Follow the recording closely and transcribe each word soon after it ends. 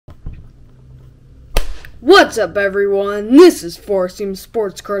What's up, everyone? This is 4Seam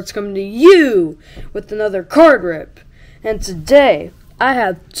Sports Cards coming to you with another card rip. And today, I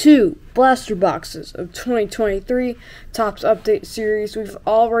have two blaster boxes of 2023 Topps Update Series. We've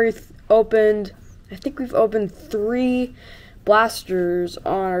already opened, I think we've opened 3 blasters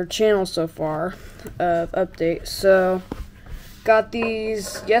on our channel so far of updates. So, got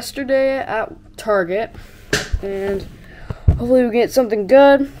these yesterday at Target, and hopefully we get something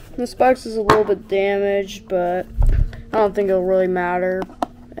good. This box is a little bit damaged, but I don't think it'll really matter.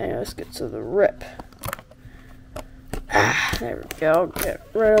 Anyway, let's get to the rip. There we go. Get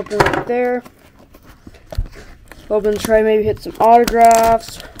right open right there. Hoping to try maybe hit some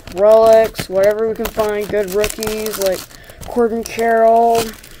autographs, relics, whatever we can find. Good rookies like Corbin Carroll,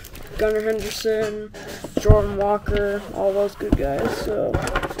 Gunnar Henderson, Jordan Walker, all those good guys. So,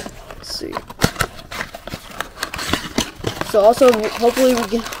 let's see. So also, hopefully we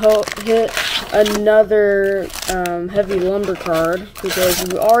can hit another heavy lumber card, because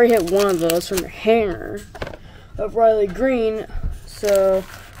we already hit one of those from the hanger of Riley Green. So,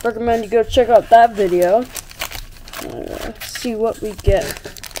 recommend you go check out that video. See what we get.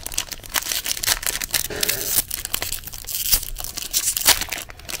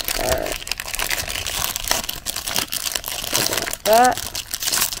 Alright. That.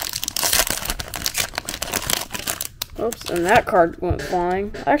 Oops, and that card went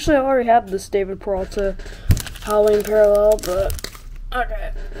flying. Actually, I already have this David Peralta Halloween parallel, but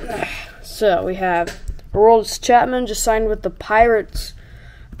okay. So, we have Aroldis Chapman just signed with the Pirates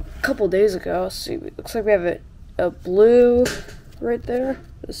a couple days ago. Let's see, looks like we have a blue right there.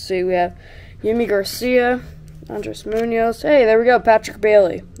 Let's see, we have Yimi Garcia, Andres Munoz. Hey, there we go, Patrick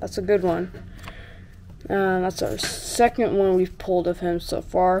Bailey. That's a good one. That's our second one we've pulled of him so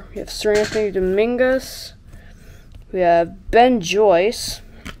far. We have Sir Anthony Dominguez. We have Ben Joyce.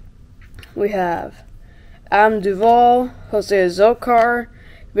 We have Adam Duvall, Jose Azocar,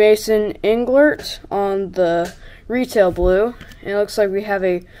 Mason Englert on the retail blue. And it looks like we have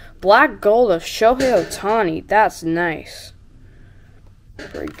a black gold of Shohei Ohtani. That's nice.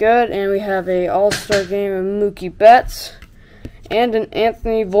 Pretty good. And we have a All-Star game of Mookie Betts and an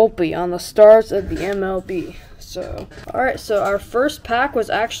Anthony Volpe on the stars of the MLB. So, alright, so our first pack was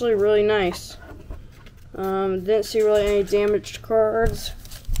actually really nice. Didn't see really any damaged cards,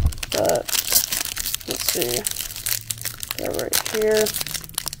 but let's see. Go right here.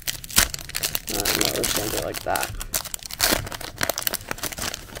 No, we're just gonna do like that.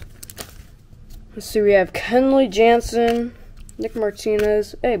 Let's see, we have Kenley Jansen, Nick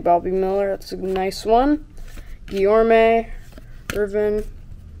Martinez, hey, Bobby Miller, that's a nice one. Guillorme, Irvin,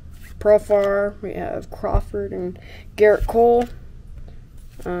 Profar, we have Crawford and Garrett Cole.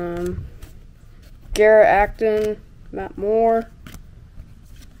 Garrett Acton, Matt Moore.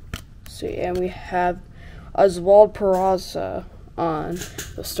 Let's see, and we have Oswald Peraza on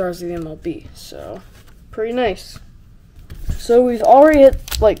the stars of the MLB. So, pretty nice. So, we've already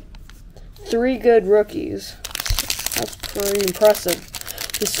hit like 3 good rookies. That's pretty impressive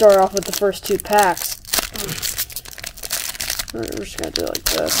to start off with the first 2 packs. We're just going to do it like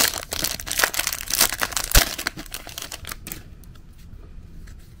this.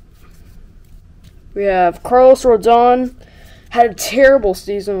 We have Carlos Rodon. Had a terrible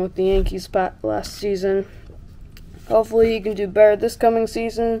season with the Yankees last season. Hopefully he can do better this coming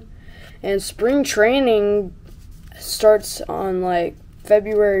season. And spring training starts on like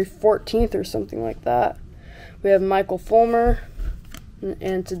February 14th or something like that. We have Michael Fulmer.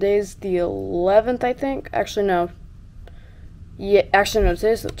 And today's the 11th, I think. Actually, no. Yeah, actually, no,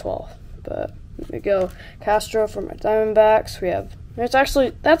 today's the 12th. But there we go. Castro for my Diamondbacks. We have... That's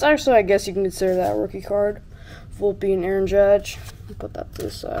actually, I guess you can consider that a rookie card. Volpe and Aaron Judge. I'll put that to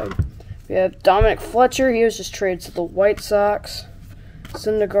the side. We have Dominic Fletcher. He was just traded to the White Sox.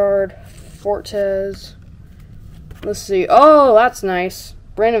 Syndergaard, Fortes. Let's see. Oh, that's nice.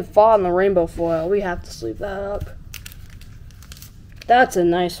 Brandon Pfaadt in the rainbow foil. We have to sleeve that up. That's a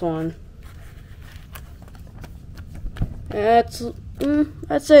nice one. That's,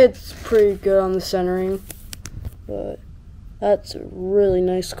 I'd say it's pretty good on the centering, but that's a really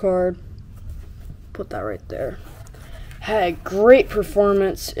nice card. Put that right there. Had a great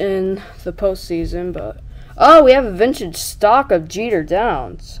performance in the postseason, but... Oh, we have a vintage stock of Jeter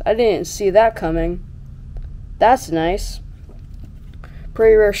Downs. I didn't see that coming. That's nice.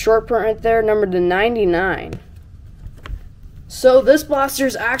 Pretty rare short print right there, numbered to 99. So this blaster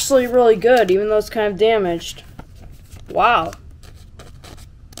is actually really good, even though it's kind of damaged. Wow.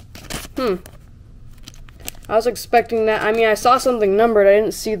 I was expecting that. I mean, I saw something numbered. I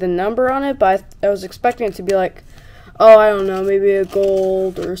didn't see the number on it, but I was expecting it to be like, oh, I don't know, maybe a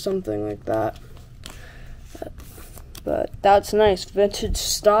gold or something like that. But that's nice. Vintage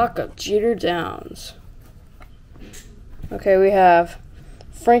stock of Jeter Downs. Okay, we have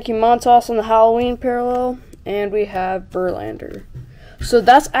Frankie Montas on the Halloween parallel, and we have Verlander. So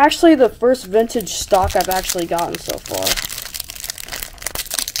that's actually the first vintage stock I've actually gotten so far.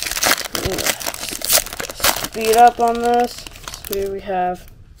 Speed up on this. So here we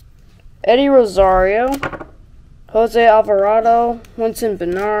have Eddie Rosario, Jose Alvarado, Winston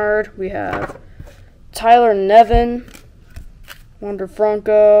Bernard. We have Tyler Nevin, Wander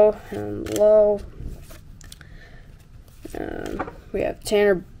Franco, and Lowe. We have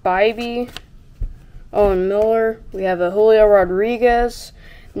Tanner Bybee, Owen Miller. We have a Julio Rodriguez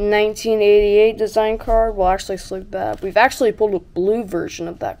 1988 design card. We'll actually sleep that. We've actually pulled a blue version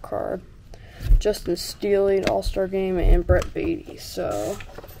of that card. Justin Steele, All-Star Game, and Brett Beatty. So,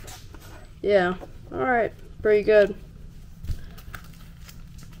 yeah. Alright. Pretty good.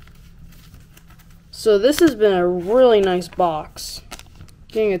 So this has been a really nice box.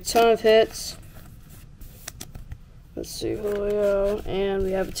 Getting a ton of hits. Let's see, Julio. And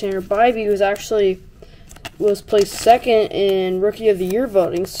we have a Tanner Bybee, who's actually was placed second in Rookie of the Year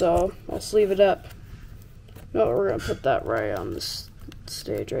voting, so I'll sleeve it up. No, we're going to put that right on this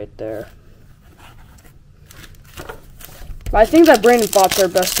stage right there. But I think that Brandon Pfaadt's our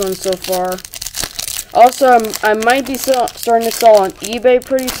best one so far. Also, I might be starting to sell on eBay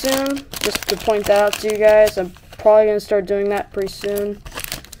pretty soon, just to point that out to you guys. I'm probably going to start doing that pretty soon.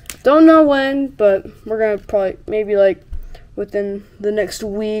 Don't know when, but we're going to probably, maybe like within the next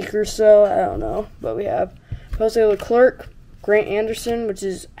week or so. I don't know. But we have Jose Leclerc, Grant Anderson, which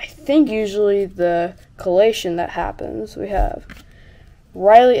is, I think, usually the collation that happens. We have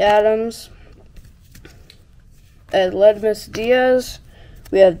Riley Adams, Edledmus Diaz.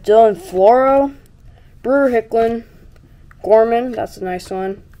 We have Dylan Floro, Brewer Hicklin, Gorman, that's a nice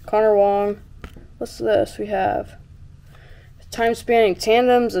one, Connor Wong. What's this? We have time-spanning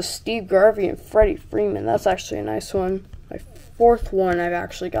tandems of Steve Garvey and Freddie Freeman. That's actually a nice one. My fourth one I've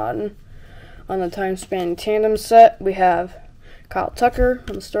actually gotten on the time-spanning tandem set. We have Kyle Tucker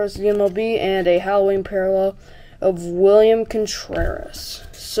on the Stars of the MLB and a Halloween parallel of William Contreras.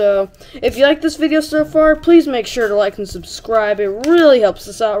 So, if you like this video so far, please make sure to like and subscribe. It really helps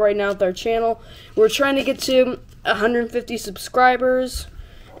us out right now with our channel. We're trying to get to 150 subscribers.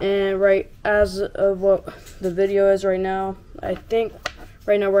 And right as of what the video is right now, I think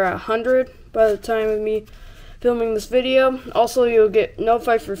right now we're at 100 by the time of me filming this video. Also, you'll get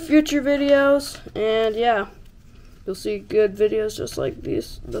notified for future videos. And yeah, you'll see good videos just like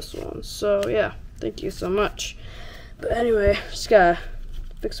this one. So yeah, thank you so much. But anyway, just gotta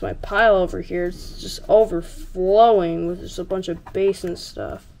fix my pile over here. It's just overflowing with just a bunch of base and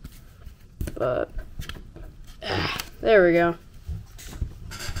stuff. But there we go.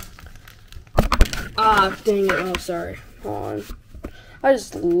 Ah, dang it. Oh, sorry. Hold on. I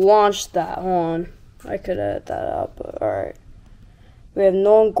just launched that. Hold on. I could edit that out, but alright. We have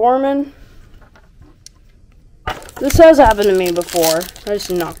Nolan Gorman. This has happened to me before. I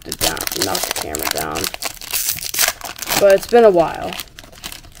just knocked it down. Knocked the camera down. But it's been a while.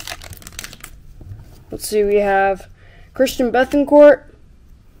 Let's see. We have Christian Bethancourt.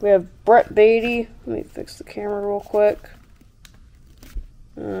 We have Brett Beatty. Let me fix the camera real quick.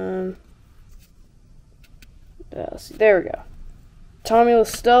 Yeah, let's see. There we go. Tommy La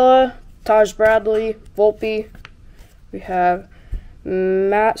Stella, Taj Bradley, Volpe. We have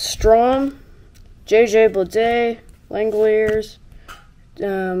Matt Strom, JJ Bleday, Langoliers.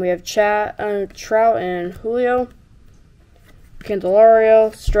 We have Trout and Julio,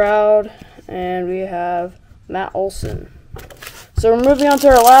 Candelario, Stroud, and we have Matt Olson. So we're moving on to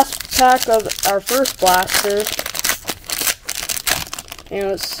our last pack of our first blaster. And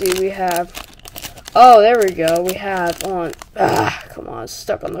let's see, we have, oh, there we go. We have on, come on, it's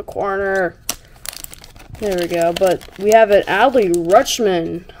stuck on the corner. There we go. But we have an Adley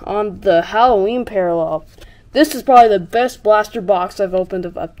Rutschman on the Halloween parallel. This is probably the best blaster box I've opened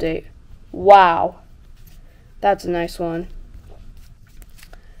of Update. Wow. That's a nice one.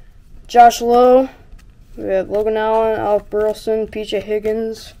 Josh Lowe. We have Logan Allen, Alec Burleson, PJ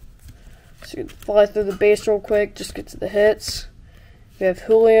Higgins. So you can fly through the base real quick, just get to the hits. We have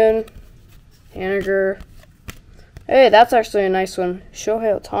Julian, Haniger. Hey, that's actually a nice one.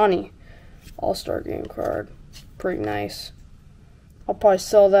 Shohei Ohtani, All-Star Game card. Pretty nice. I'll probably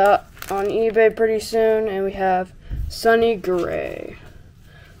sell that on eBay pretty soon. And we have Sonny Gray.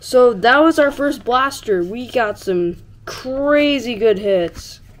 So that was our first blaster. We got some crazy good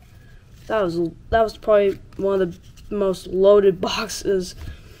hits. That was probably one of the most loaded boxes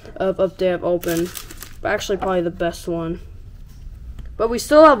of Update I've opened. Actually, probably the best one. But we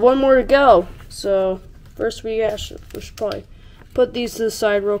still have one more to go. So, first we should probably put these to the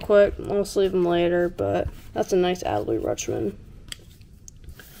side real quick. I'll leave them later, but that's a nice Adley Rutschman.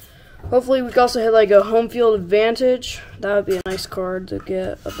 Hopefully we can also hit like a home field advantage. That would be a nice card to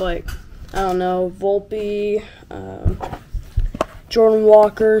get of like, I don't know, Volpe, Jordan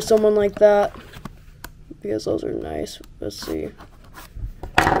Walker, someone like that. Because those are nice. Let's see.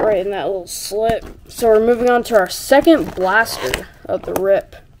 Right in that little slit. So we're moving on to our second blaster of the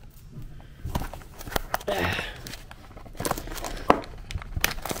rip.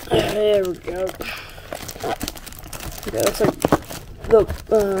 There we go. Okay, looks like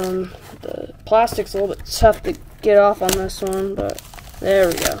the plastic's a little bit tough to get off on this one, but there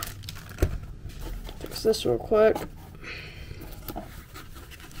we go. Fix this real quick.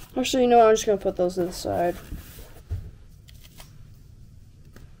 Actually, you know what? I'm just gonna put those to the side.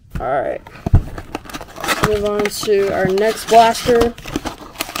 Alright. Let's move on to our next blaster.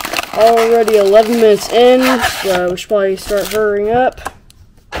 Already 11 minutes in, so we should probably start hurrying up.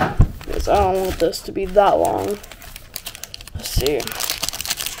 Because I don't want this to be that long. Let's see.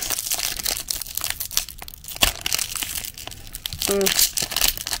 Let's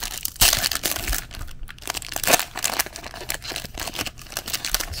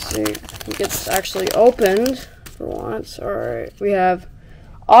see. It gets actually opened for once. Alright. We have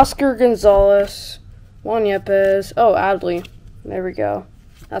Oscar Gonzalez, Juan Yepes. Oh, Adley. There we go.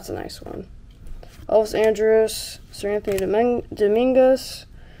 That's a nice one. Elvis Andrus, Sir Anthony Dominguez,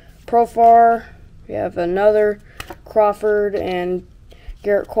 Profar. We have another Crawford and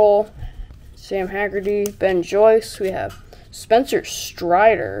Garrett Cole, Sam Haggerty, Ben Joyce. We have Spencer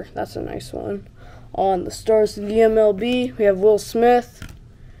Strider. That's a nice one. On the Stars of the MLB, we have Will Smith,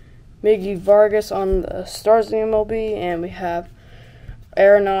 Miggy Vargas on the Stars of the MLB, and we have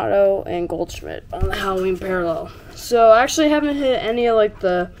Arenado and Goldschmidt on the Halloween Parallel. So I actually haven't hit any of like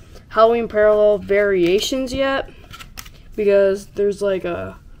the Halloween Parallel variations yet, because there's like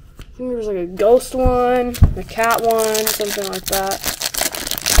a, I think there's like a ghost one, a cat one, something like that.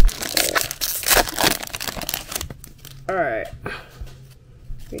 So, alright.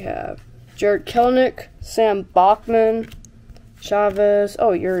 We have Jared Kelenic, Sam Bachman, Chavez,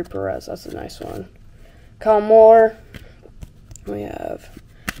 oh, Yuri Perez, that's a nice one. Kyle Moore. We have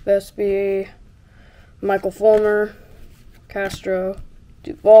Vespi, Michael Fulmer, Castro,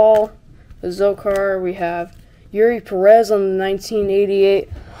 Duvall, Zokar. We have Yuri Perez on the 1988.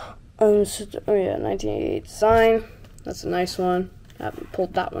 1988 sign. That's a nice one. I haven't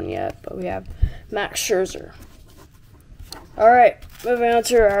pulled that one yet, but we have Max Scherzer. All right, moving on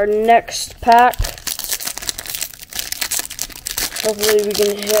to our next pack. Hopefully we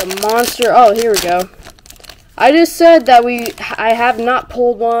can hit a monster. Oh, here we go. I just said that I have not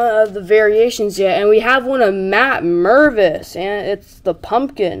pulled one of the variations yet, and we have one of Matt Mervis, and it's the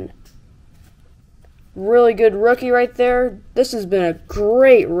pumpkin. Really good rookie right there. This has been a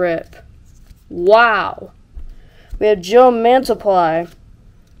great rip. Wow. We have Joe Mantiply,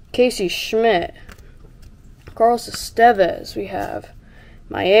 Casey Schmidt, Carlos Estevez. We have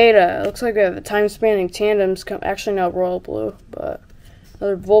Maeda. Looks like we have a time-spanning tandems. Actually, no, Royal Blue, but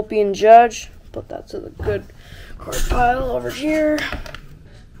another Volpe and Judge. Put that to the good card pile over here.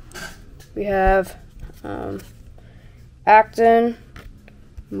 We have Acton,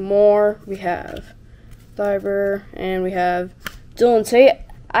 Moore. We have Thiber, and we have Dylan Tate.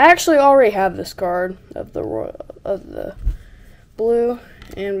 I actually already have this card of the blue,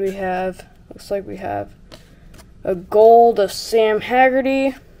 and we have, looks like we have a gold of Sam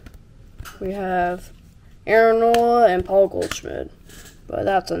Haggerty. We have Aaron Nola and Paul Goldschmidt, but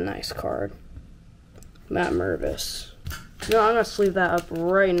that's a nice card. Matt Mervis. No, I'm going to sleeve that up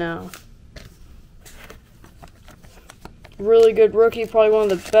right now. Really good rookie. Probably one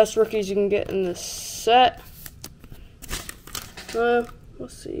of the best rookies you can get in this set. Let's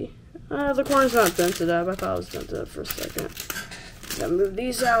see. The corner's not dented up. I thought it was dented up for a second. Gotta move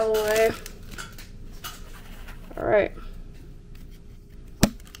these out of the way. Alright.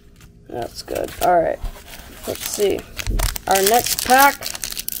 That's good. Alright. Let's see. Our next pack.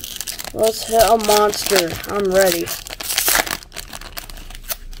 Let's hit a monster. I'm ready.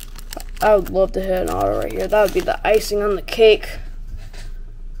 I would love to hit an auto right here. That would be the icing on the cake.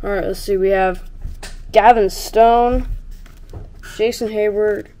 Alright, let's see. We have Gavin Stone, Jason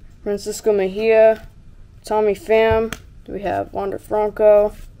Hayward, Francisco Mejia, Tommy Pham. We have Wander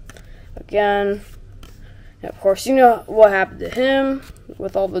Franco. Again. And of course, you know what happened to him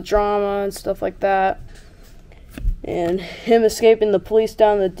with all the drama and stuff like that. And him escaping the police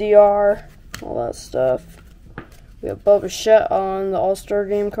down the DR, all that stuff. We have Bo Bichette on the All-Star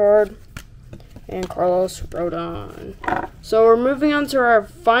Game card. And Carlos Rodon. So we're moving on to our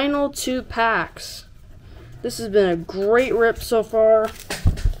final two packs. This has been a great rip so far.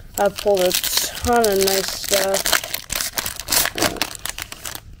 I've pulled a ton of nice stuff.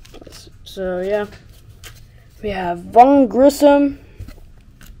 So yeah, we have Vaughn Grissom,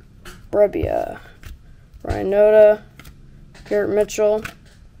 Brebbia, Ryan Noda, Garrett Mitchell.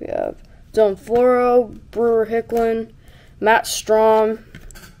 We have Dylan Floro, Brewer Hicklin, Matt Strom,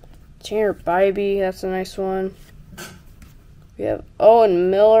 Tanner Bybee, that's a nice one. We have Owen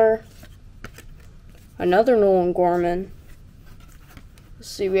Miller, another Nolan Gorman. Let's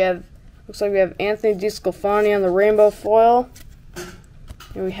see, looks like we have Anthony DeSclafani on the rainbow foil.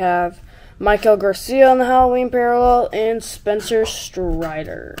 And we have Michael Garcia on the Halloween parallel, and Spencer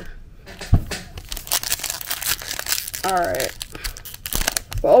Strider. Alright.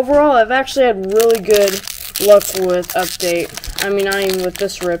 But overall, I've actually had really good luck with Update. I mean, not even with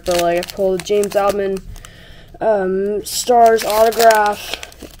this rip, but like I pulled James Outman Stars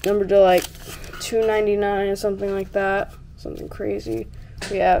autograph, numbered to like $2.99 or something like that. Something crazy.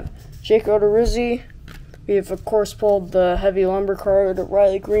 We have Jake Odorizzi. We have, of course, pulled the heavy lumber card,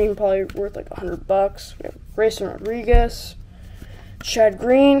 Riley Green, probably worth like $100. We have Grayson Rodriguez, Chad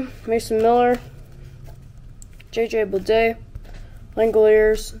Green, Mason Miller, JJ Bleday,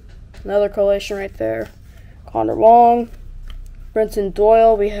 Langoliers, another collation right there, Connor Wong, Brenton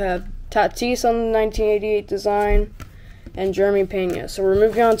Doyle. We have Tatis on the 1988 design, and Jeremy Pena. So we're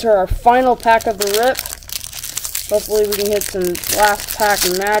moving on to our final pack of the rip. Hopefully we can hit some last pack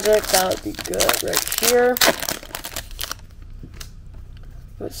magic. That would be good right here.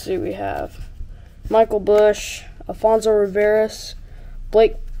 Let's see, we have Michael Bush, Alfonso Riveras,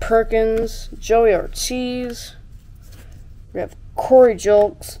 Blake Perkins, Joey Ortiz. We have Corey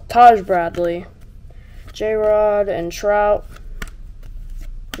Julks, Taj Bradley, J-Rod, and Trout.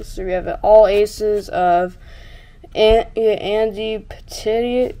 Let's see, we have all aces of Andy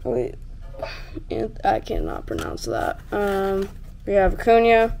Petitti. Wait. I cannot pronounce that. We have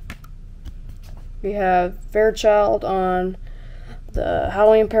Acuna. We have Fairchild on the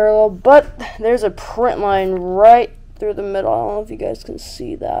Halloween parallel, but there's a print line right through the middle. I don't know if you guys can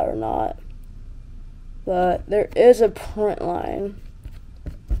see that or not, but there is a print line.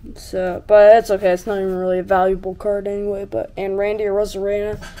 So, but it's okay. It's not even really a valuable card anyway. And Randy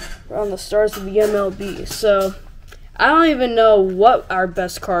Arozarena on the Stars of the MLB. So I don't even know what our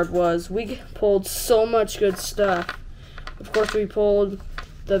best card was. We pulled so much good stuff. Of course, we pulled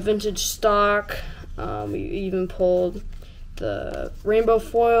the vintage stock. We even pulled the rainbow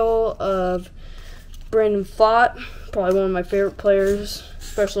foil of Brandon Pfaadt, probably one of my favorite players.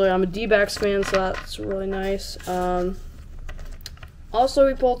 Especially, I'm a D-backs fan, so that's really nice. Also,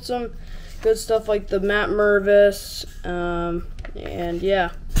 we pulled some good stuff like the Matt Mervis. And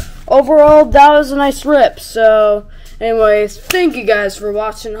yeah, overall, that was a nice rip. So anyways, thank you guys for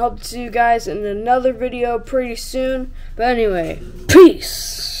watching. Hope to see you guys in another video pretty soon. But anyway,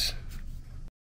 peace.